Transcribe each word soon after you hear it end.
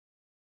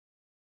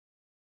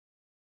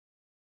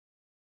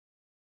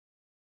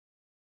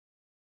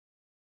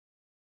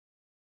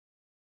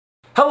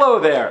Hello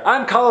there,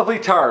 I'm Kalev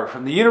Leetaru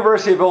from the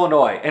University of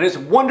Illinois, and it's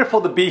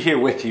wonderful to be here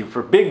with you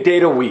for Big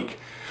Data Week.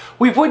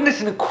 We've witnessed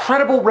an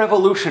incredible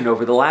revolution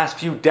over the last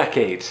few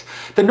decades.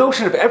 The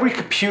notion of every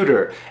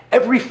computer,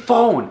 every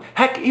phone,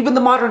 heck, even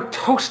the modern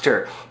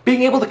toaster,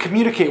 being able to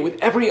communicate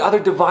with every other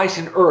device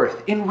on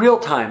Earth in real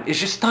time is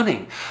just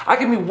stunning. I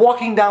can be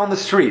walking down the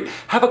street,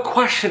 have a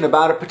question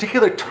about a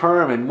particular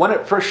term and when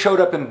it first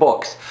showed up in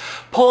books,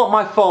 pull out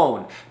my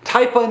phone,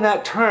 type in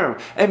that term,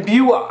 and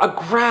view a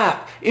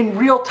graph in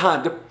real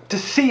time to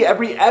see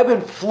every ebb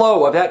and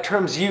flow of that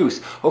term's use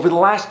over the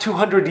last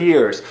 200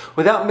 years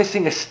without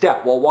missing a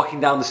step while walking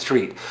down the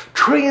street.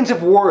 Trillions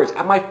of words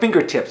at my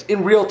fingertips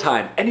in real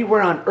time,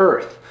 anywhere on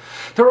Earth.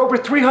 There are over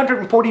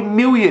 340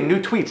 million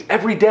new tweets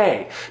every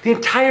day. The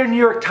entire New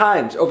York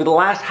Times over the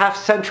last half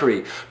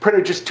century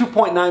printed just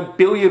 2.9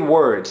 billion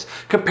words,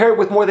 compared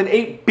with more than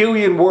 8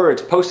 billion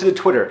words posted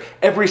to Twitter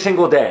every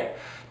single day.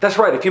 That's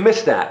right, if you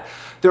missed that.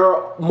 There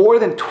are more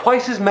than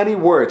twice as many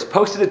words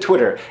posted to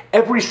Twitter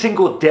every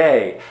single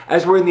day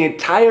as were in the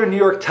entire New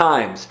York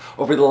Times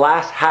over the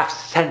last half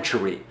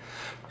century.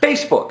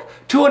 Facebook,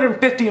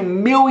 250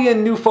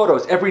 million new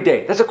photos every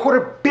day. That's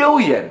 250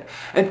 million,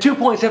 and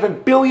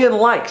 2.7 billion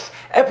likes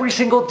every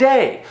single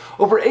day.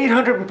 Over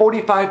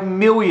 845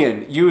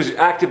 million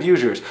active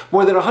users,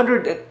 more than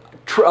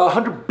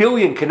 100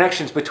 billion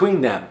connections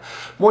between them.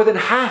 More than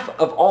half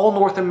of all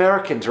North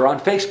Americans are on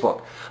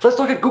Facebook. Let's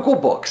look at Google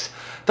Books.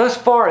 Thus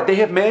far, they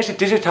have managed to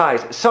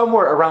digitize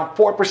somewhere around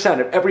 4%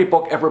 of every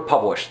book ever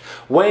published,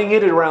 weighing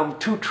in at around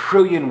 2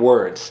 trillion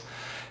words.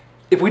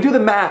 If we do the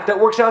math, that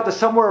works out to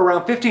somewhere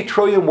around 50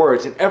 trillion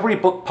words in every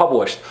book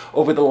published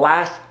over the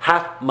last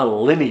half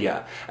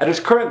millennia. At its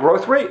current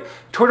growth rate,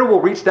 Twitter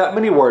will reach that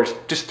many words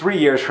just 3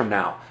 years from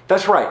now.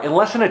 That's right, in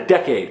less than a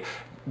decade,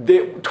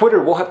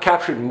 Twitter will have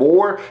captured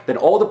more than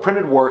all the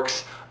printed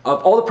words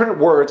of all the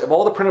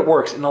printed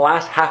works in the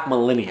last half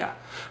millennia.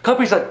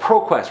 Companies like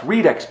ProQuest,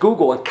 Redex,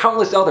 Google, and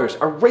countless others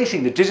are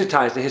racing to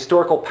digitize the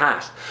historical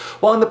past,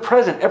 while in the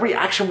present, every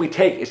action we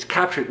take is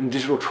captured in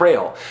digital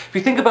trail. If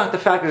you think about the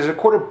fact that there's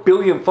 250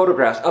 million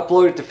photographs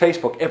uploaded to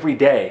Facebook every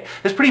day,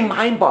 that's pretty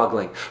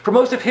mind-boggling. For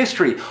most of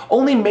history,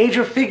 only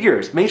major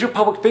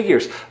public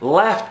figures,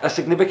 left a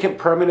significant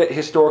permanent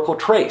historical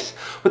trace.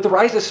 With the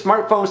rise of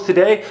smartphones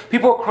today,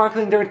 people are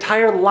chronicling their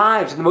entire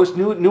lives in the most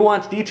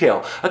nuanced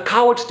detail. A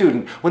college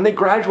student, when they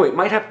graduate,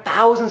 might have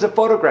thousands of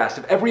photographs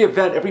of every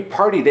event, every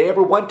party they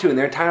ever went to in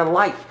their entire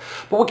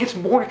life. But what gets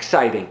more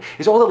exciting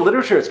is all the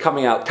literature that's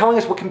coming out telling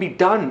us what can be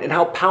done and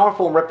how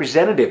powerful and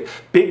representative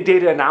big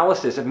data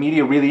analysis of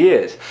media really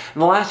is. In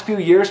the last few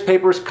years,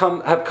 papers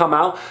have come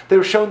out that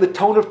have shown the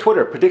tone of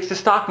Twitter predicts the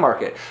stock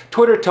market,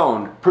 Twitter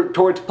tone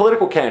towards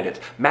political candidates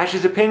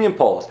matches opinion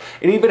polls,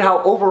 and even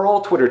how overall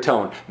Twitter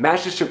tone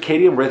matches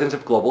circadian rhythms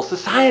of global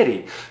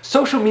society.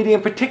 Social media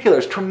in particular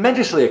is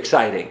tremendously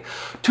exciting.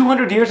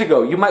 200 years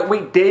ago, you might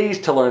wait days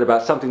to learn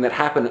about something that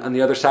happened on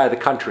the other side of the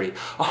country.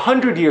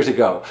 100 years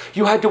ago,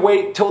 you had to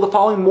wait till the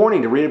following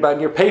morning to read about it in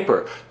your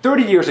paper.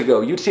 30 years ago,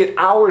 you'd see it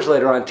hours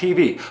later on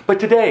TV. But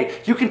today,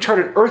 you can chart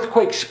an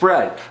earthquake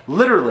spread,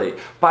 literally,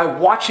 by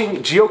watching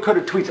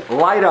geocoded tweets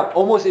light up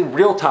almost in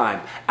real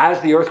time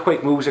as the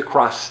earthquake moves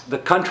across the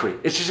country.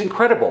 It's just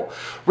incredible.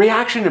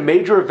 Reaction to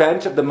major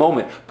events of the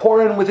moment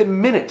pour in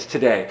within minutes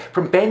today,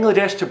 from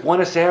Bangladesh to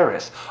Buenos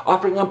Aires,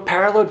 offering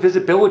unparalleled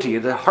visibility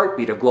into the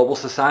heartbeat of global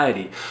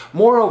society.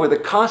 Moreover, the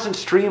constant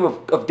stream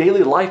of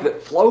daily life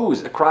that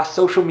flows across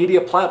social media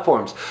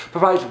platforms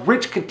provides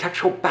rich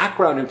contextual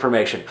background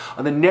information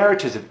on the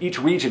narratives of each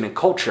region and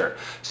culture.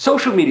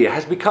 Social media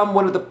has become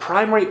one of the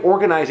primary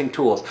organizing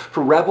tools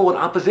for rebel and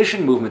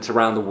opposition movements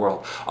around the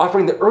world,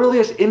 offering the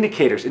earliest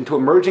indicators into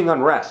emerging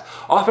unrest,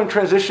 often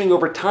transitioning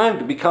over time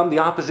to become the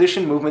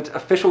opposition movement's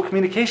official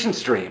communication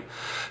stream.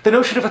 The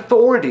notion of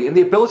authority and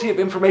the ability of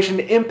information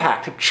to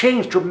impact have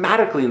changed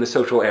dramatically in the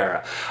social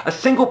era. A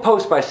single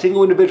post by a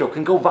single individual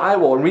can go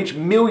viral and reach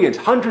millions,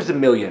 hundreds of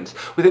millions,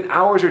 within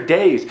hours or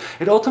days,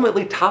 and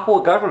ultimately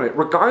topple a government,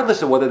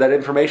 regardless of whether that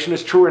information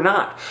is true or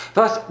not.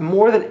 Thus,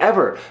 more than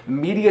ever,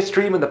 media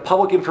stream and the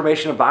public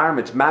information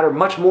environments matter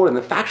much more than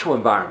the factual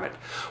environment.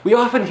 We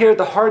often hear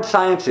the hard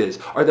sciences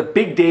are the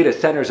big data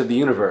centers of the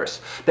universe,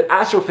 that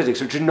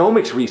astrophysics or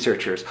genomics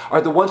researchers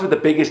are the ones with the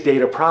biggest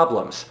data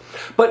problems.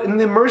 But in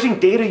the emerging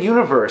data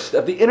universe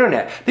of the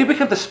internet, they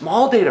become the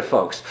small data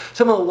folks.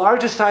 Some of the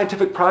largest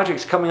scientific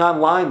projects coming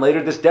online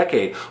later this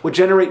decade will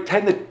generate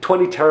 10 to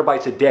 20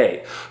 terabytes a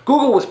day.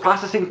 Google was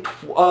processing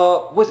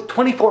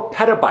 24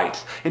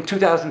 petabytes in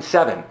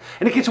 2007.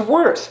 And it gets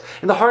worse.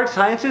 In the hard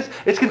sciences,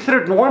 it's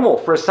considered normal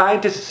for a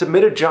scientist to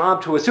submit a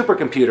job to a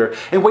supercomputer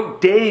and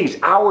wait days,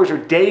 hours, or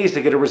days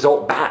to get a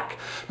result back.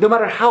 No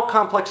matter how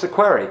complex the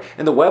query.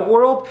 In the web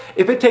world,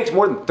 if it takes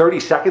more than 30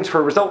 seconds for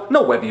a result,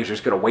 no web user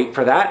is going to wait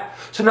for that.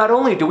 So not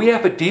only do we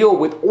have to deal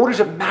with orders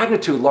of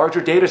magnitude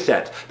larger data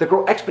sets that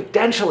grow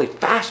exponentially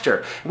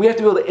faster, we have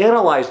to be able to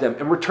analyze them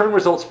and return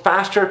results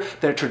faster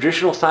than a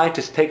traditional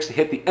scientist takes to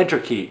hit the enter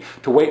key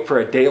to wait for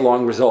a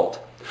day-long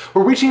result.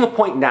 We're reaching a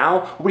point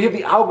now where we have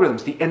the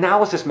algorithms, the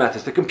analysis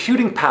methods, the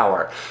computing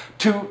power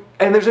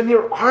and there's a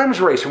near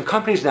arms race from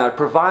companies now to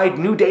provide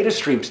new data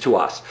streams to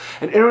us.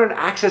 And internet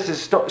access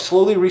is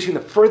slowly reaching the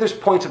furthest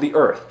points of the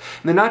earth.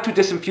 In the not too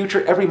distant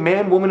future, every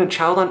man, woman, and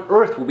child on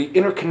earth will be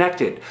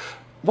interconnected.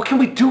 What can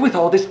we do with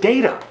all this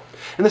data?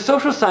 In the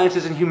social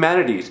sciences and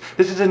humanities,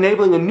 this is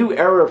enabling a new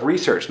era of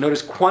research known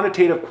as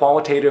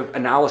quantitative-qualitative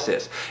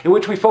analysis, in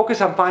which we focus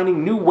on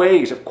finding new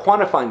ways of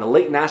quantifying the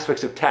latent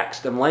aspects of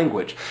text and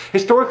language.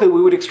 Historically,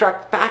 we would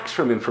extract facts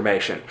from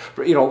information.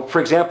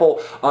 For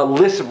example,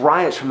 lists of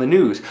riots from the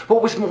news. But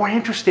what was more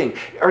interesting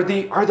are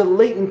the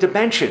latent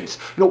dimensions.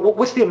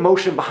 What's the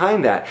emotion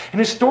behind that? And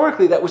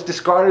historically, that was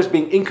discarded as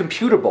being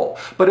incomputable.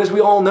 But as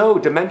we all know,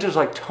 dimensions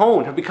like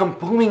tone have become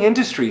booming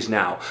industries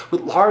now,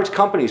 with large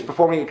companies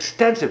performing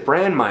extensive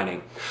brand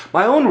mining.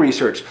 My own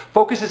research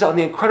focuses on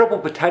the incredible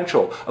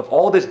potential of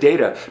all this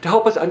data to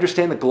help us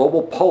understand the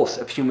global pulse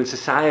of human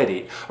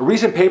society. A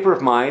recent paper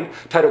of mine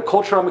titled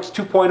Culturomics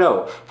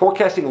 2.0,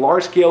 Forecasting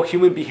Large-Scale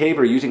Human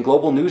Behavior Using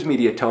Global News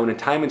Media Tone in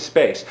Time and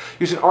Space,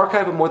 used an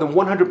archive of more than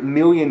 100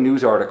 million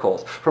news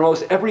articles from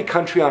almost every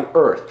country on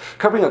Earth,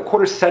 covering a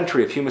quarter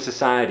century of human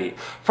society.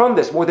 From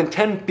this, more than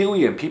 10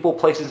 billion people,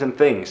 places, and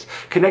things,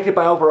 connected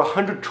by over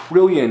 100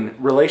 trillion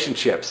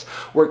relationships,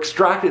 were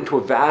extracted into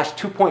a vast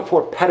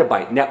 2.4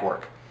 petabyte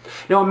network.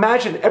 Now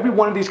imagine every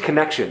one of these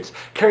connections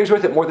carries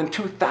with it more than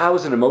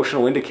 2,000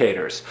 emotional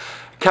indicators,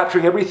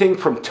 capturing everything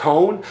from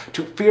tone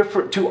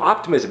to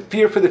optimism,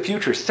 fear for the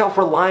future,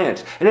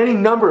 self-reliance, and any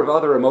number of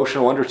other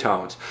emotional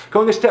undertones.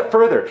 Going a step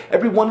further,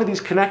 every one of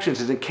these connections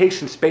is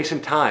encased in space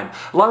and time,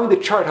 allowing to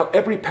chart how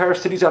every pair of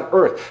cities on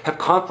Earth have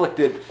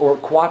conflicted or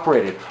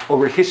cooperated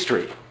over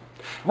history.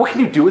 What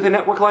can you do with a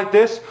network like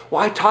this? Well,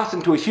 I tossed it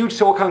into a huge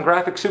Silicon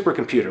Graphics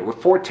supercomputer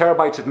with 4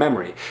 terabytes of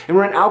memory and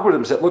ran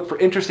algorithms that looked for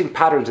interesting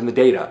patterns in the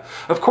data.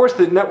 Of course,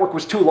 the network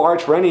was too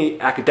large for any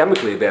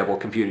academically available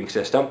computing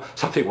system,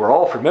 something we're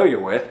all familiar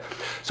with.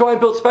 So I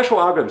built special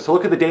algorithms to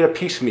look at the data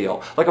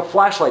piecemeal, like a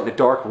flashlight in a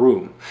dark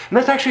room. And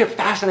that's actually a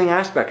fascinating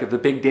aspect of the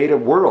big data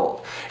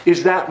world,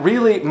 is that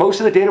really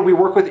most of the data we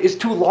work with is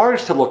too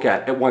large to look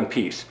at one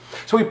piece.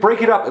 So we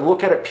break it up and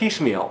look at it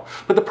piecemeal.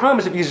 But the problem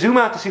is if you zoom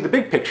out to see the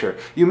big picture,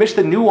 you miss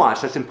the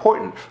nuance that's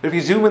important. But if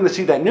you zoom in to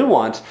see that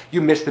nuance,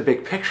 you miss the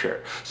big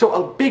picture. So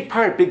a big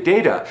part of big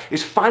data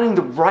is finding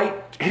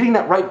hitting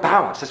that right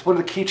balance. That's one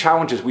of the key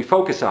challenges we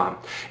focus on.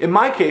 In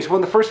my case,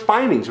 one of the first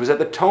findings was that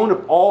the tone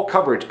of all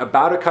coverage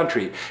about a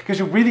country gives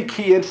you really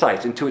key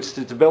insights into its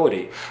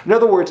stability. In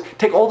other words,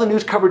 take all the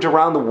news coverage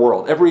around the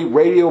world, every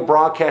radio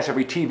broadcast,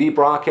 every TV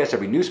broadcast,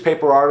 every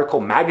newspaper article,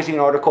 magazine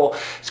article,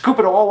 scoop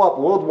it all up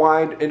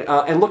worldwide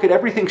and look at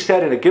everything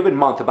said in a given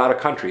month about a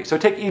country. So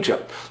take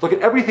Egypt. Look at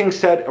everything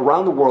said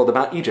around the world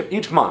about Egypt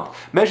each month.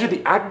 Measure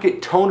the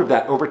aggregate tone of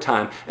that over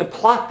time and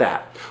plot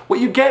that. What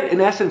you get,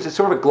 in essence, is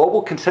sort of a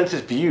global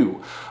consensus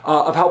view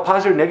of how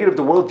positive or negative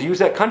the world views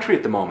that country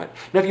at the moment.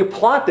 Now, if you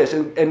plot this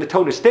and the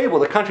tone is stable,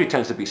 the country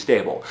tends to be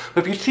stable.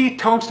 But if you see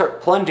tone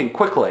start plunging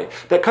quickly,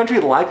 that country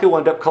likely will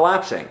end up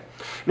collapsing.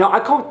 Now, I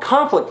call it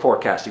conflict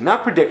forecasting,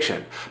 not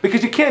prediction,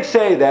 because you can't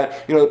say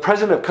that the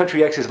president of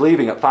country X is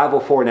leaving at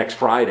 5:04 next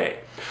Friday.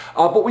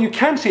 But what you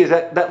can see is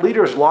that that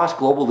leader has lost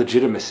global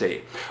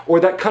legitimacy, or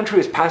that country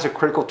has passed a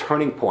critical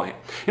turning point.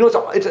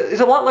 It's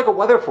a lot like a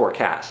weather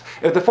forecast.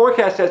 If the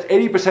forecast says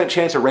 80%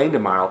 chance of rain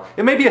tomorrow,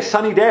 it may be a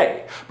sunny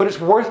day, but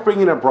it's worth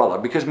bringing an umbrella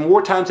because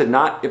more times than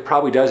not, it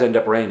probably does end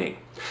up raining.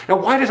 Now,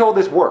 why does all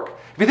this work?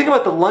 If you think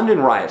about the London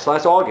riots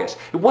last August,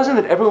 it wasn't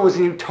that everyone was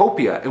in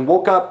utopia and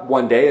woke up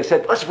one day and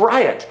said, let's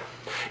riot.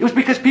 It was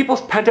because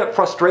people's pent-up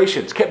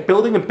frustrations kept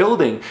building and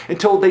building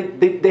until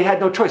they had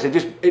no choice. It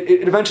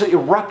eventually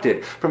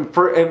erupted and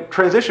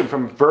transitioned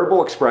from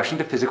verbal expression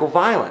to physical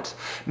violence.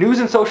 News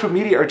and social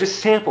media are just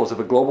samples of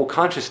the global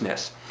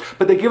consciousness,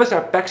 but they give us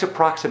our best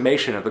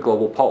approximation of the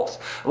global pulse,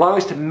 allowing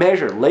us to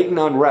measure latent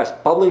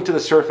unrest bubbling to the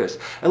surface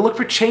and look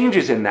for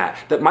changes in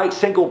that might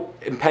signal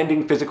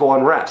impending physical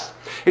unrest.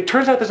 It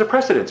turns out there's a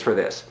precedence for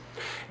this.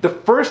 The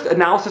first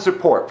analysis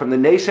report from the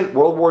nascent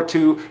World War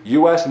II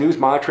U.S. News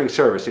Monitoring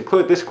Service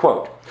included this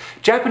quote: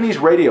 Japanese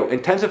radio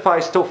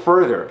intensifies still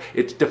further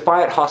its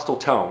defiant hostile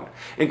tone.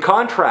 In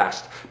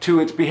contrast to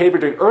its behavior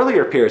during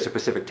earlier periods of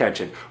Pacific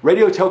tension,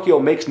 Radio Tokyo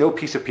makes no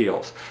peace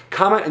appeals.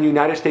 Comment on the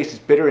United States is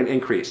bitter and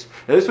increased.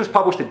 Now, this was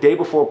published the day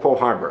before Pearl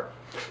Harbor.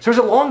 So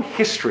there's a long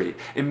history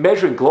in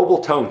measuring global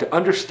tone to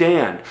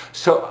understand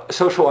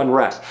social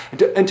unrest.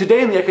 And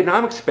today in the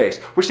economic space,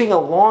 we're seeing a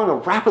long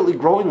and rapidly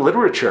growing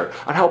literature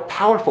on how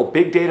powerful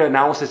big data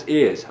analysis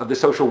is of the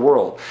social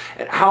world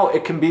and how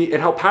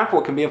powerful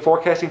it can be in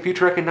forecasting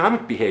future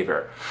economic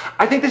behavior.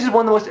 I think this is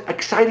one of the most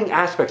exciting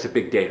aspects of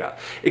big data.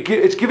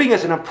 It's giving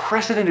us an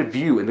unprecedented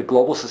view into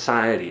global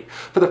society.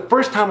 For the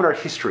first time in our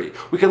history,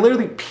 we can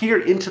literally peer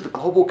into the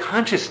global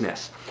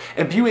consciousness.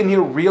 and view in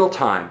near real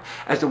time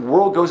as the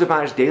world goes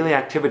about its daily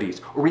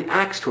activities or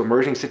reacts to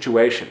emerging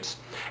situations.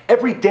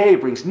 Every day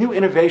brings new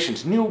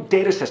innovations, new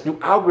data sets, new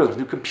algorithms,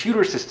 new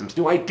computer systems,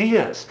 new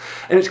ideas.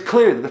 And it's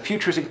clear that the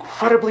future is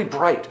incredibly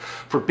bright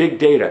for big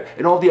data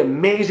and all the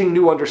amazing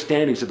new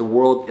understandings of the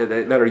world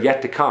that are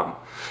yet to come.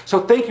 So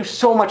thank you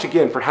so much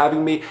again for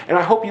having me, and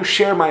I hope you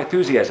share my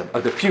enthusiasm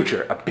of the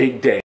future of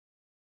big data.